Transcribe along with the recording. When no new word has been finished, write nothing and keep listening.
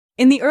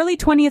In the early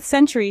 20th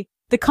century,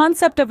 the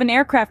concept of an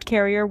aircraft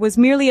carrier was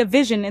merely a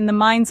vision in the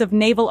minds of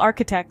naval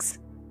architects.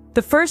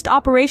 The first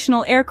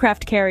operational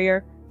aircraft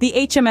carrier, the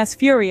HMS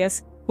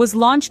Furious, was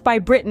launched by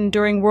Britain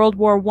during World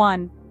War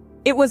I.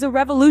 It was a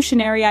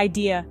revolutionary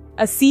idea,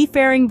 a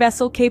seafaring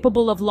vessel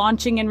capable of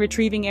launching and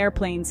retrieving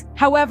airplanes.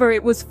 However,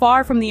 it was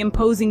far from the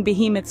imposing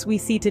behemoths we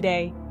see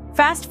today.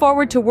 Fast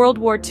forward to World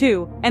War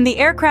II, and the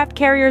aircraft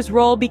carrier's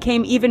role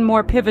became even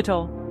more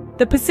pivotal.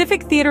 The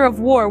Pacific theater of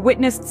war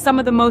witnessed some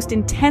of the most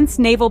intense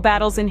naval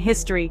battles in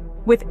history,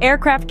 with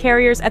aircraft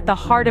carriers at the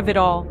heart of it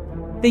all.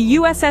 The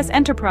USS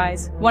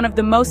Enterprise, one of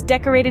the most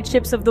decorated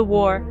ships of the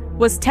war,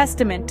 was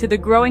testament to the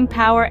growing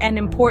power and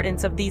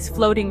importance of these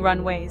floating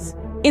runways.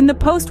 In the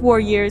post-war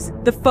years,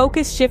 the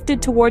focus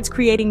shifted towards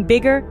creating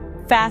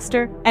bigger,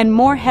 faster, and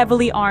more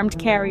heavily armed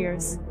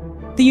carriers.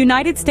 The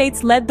United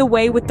States led the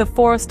way with the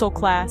Forrestal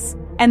class,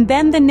 and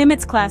then the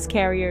Nimitz-class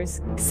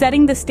carriers,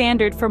 setting the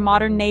standard for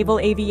modern naval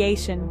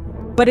aviation.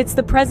 But it's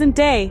the present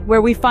day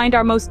where we find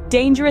our most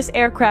dangerous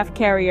aircraft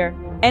carrier.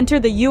 Enter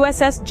the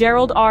USS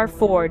Gerald R.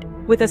 Ford.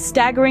 With a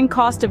staggering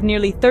cost of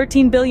nearly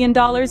 $13 billion,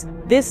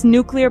 this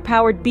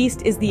nuclear-powered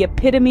beast is the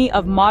epitome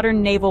of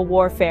modern naval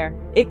warfare.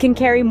 It can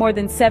carry more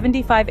than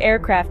 75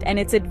 aircraft, and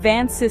its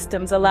advanced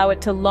systems allow it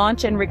to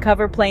launch and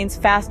recover planes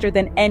faster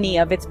than any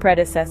of its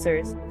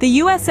predecessors. The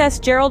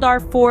USS Gerald R.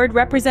 Ford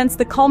represents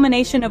the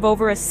culmination of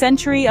over a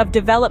century of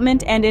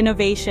development and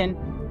innovation.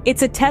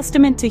 It's a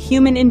testament to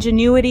human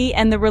ingenuity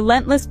and the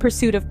relentless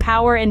pursuit of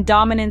power and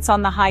dominance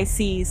on the high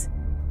seas.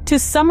 To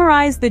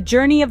summarize the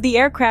journey of the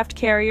aircraft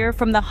carrier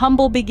from the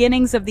humble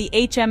beginnings of the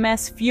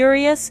HMS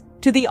Furious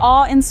to the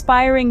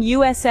awe-inspiring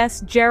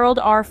USS Gerald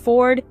R.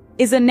 Ford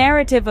is a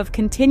narrative of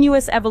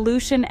continuous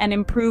evolution and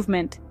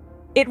improvement.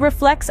 It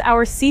reflects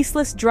our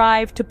ceaseless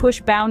drive to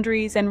push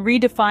boundaries and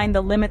redefine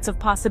the limits of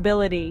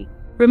possibility.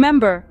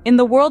 Remember, in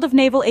the world of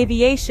naval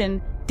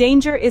aviation,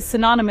 danger is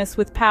synonymous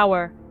with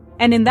power.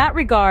 And in that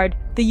regard,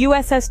 the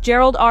USS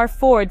Gerald R.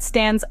 Ford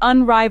stands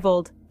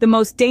unrivaled, the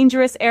most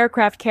dangerous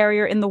aircraft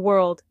carrier in the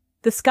world.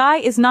 The sky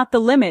is not the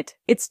limit,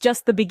 it's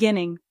just the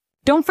beginning.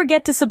 Don't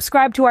forget to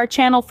subscribe to our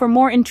channel for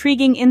more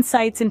intriguing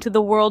insights into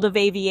the world of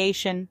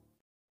aviation.